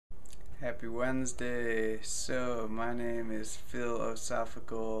Happy Wednesday. So my name is Phil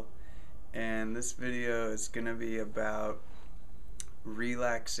Osophical, and this video is going to be about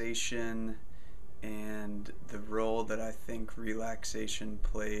relaxation and the role that I think relaxation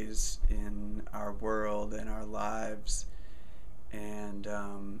plays in our world and our lives. And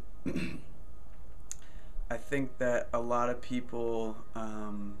I think that a lot of people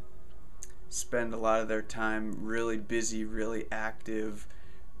spend a lot of their time really busy, really active,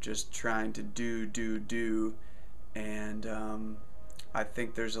 just trying to do, and I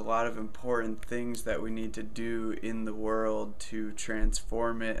think there's a lot of important things that we need to do in the world to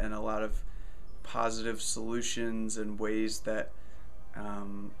transform it, and a lot of positive solutions and ways that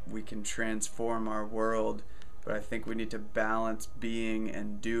we can transform our world. But I think we need to balance being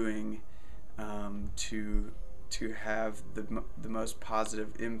and doing to have the most positive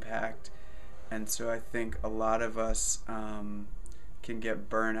impact. And so I think a lot of us can get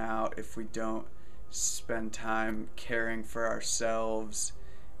burnt out if we don't spend time caring for ourselves.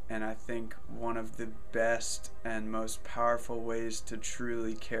 And I think one of the best and most powerful ways to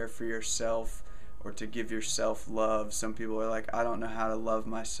truly care for yourself, or to give yourself love — some people are like, I don't know how to love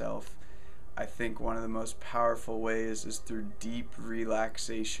myself — I think one of the most powerful ways is through deep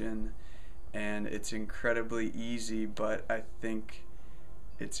relaxation. And it's incredibly easy, but I think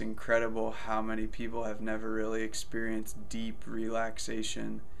it's incredible how many people have never really experienced deep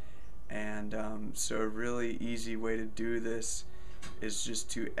relaxation. And so a really easy way to do this is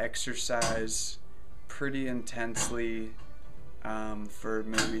just to exercise pretty intensely for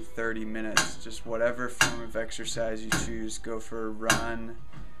maybe 30 minutes. Just whatever form of exercise you choose. Go for a run,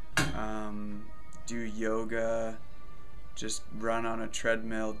 do yoga, just run on a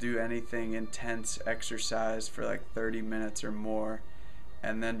treadmill, do anything intense exercise for like 30 minutes or more.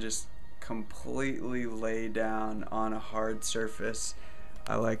 And then just completely lay down on a hard surface.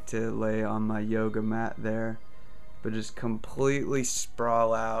 I like to lay on my yoga mat there, but just completely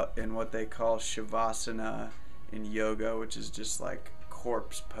sprawl out in what they call shavasana in yoga, which is just like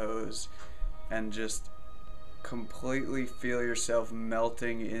corpse pose, and just completely feel yourself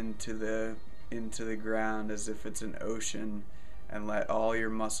melting into the ground as if it's an ocean, and let all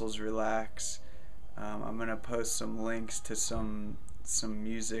your muscles relax. I'm gonna post some links to some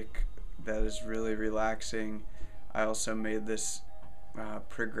music that is really relaxing. I also made this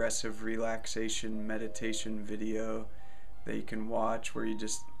progressive relaxation meditation video that you can watch, where you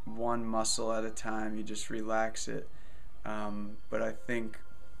just, one muscle at a time, you just relax it. But I think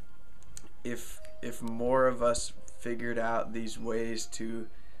if more of us figured out these ways to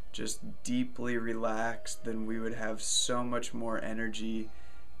just deeply relax, then we would have so much more energy,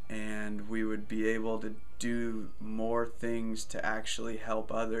 and we would be able to do more things to actually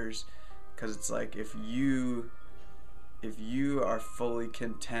help others. Because it's like, if you are fully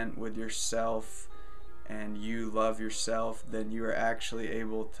content with yourself and you love yourself, then you are actually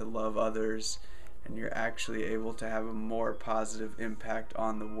able to love others, and you're actually able to have a more positive impact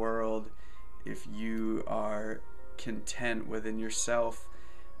on the world if you are content within yourself.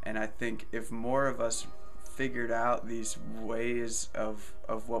 And I think if more of us figured out these ways of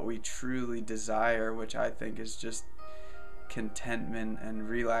what we truly desire, which I think is just contentment and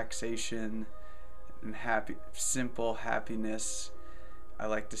relaxation and simple happiness. I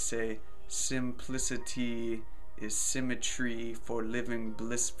like to say simplicity is symmetry for living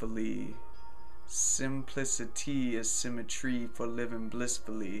blissfully. Simplicity is symmetry for living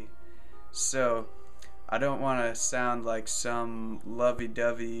blissfully. So I don't want to sound like some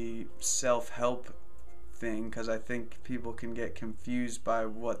lovey-dovey self-help thing, because I think people can get confused by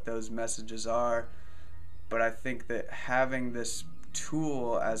what those messages are. But I think that having this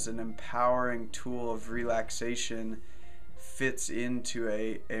tool as an empowering tool of relaxation fits into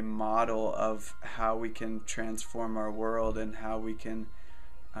a model of how we can transform our world, and how we can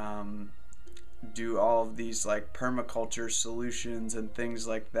do all of these like permaculture solutions and things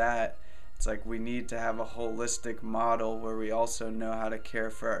like that. It's like we need to have a holistic model where we also know how to care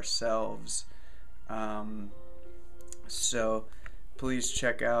for ourselves. So please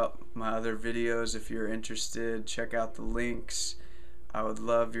check out my other videos if you're interested. Check out the links. I would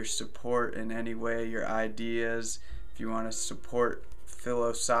love your support in any way, your ideas. If you want to support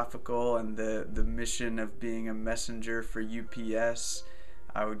Philosophical and the mission of being a messenger for UPS,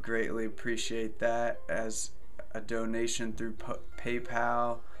 I would greatly appreciate that as a donation through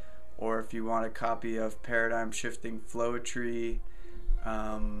PayPal. Or if you want a copy of Paradigm Shifting Flowetry.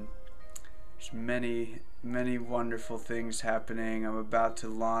 There's many wonderful things happening. I'm about to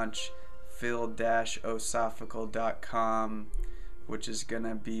launch phil-osophical.com, which is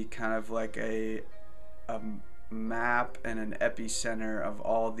gonna be kind of like a map and an epicenter of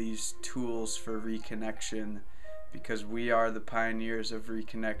all these tools for reconnection, because we are the pioneers of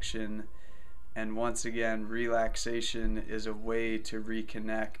reconnection. And once again, relaxation is a way to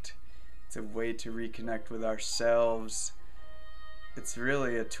reconnect. It's a way to reconnect with ourselves. It's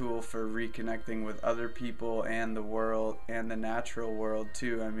really a tool for reconnecting with other people and the world and the natural world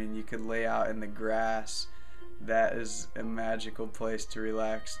too. I mean, you could lay out in the grass. That is a magical place to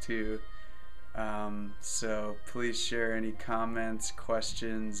relax too. So please share any comments,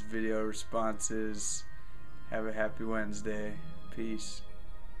 questions, video responses. Have a happy Wednesday. Peace.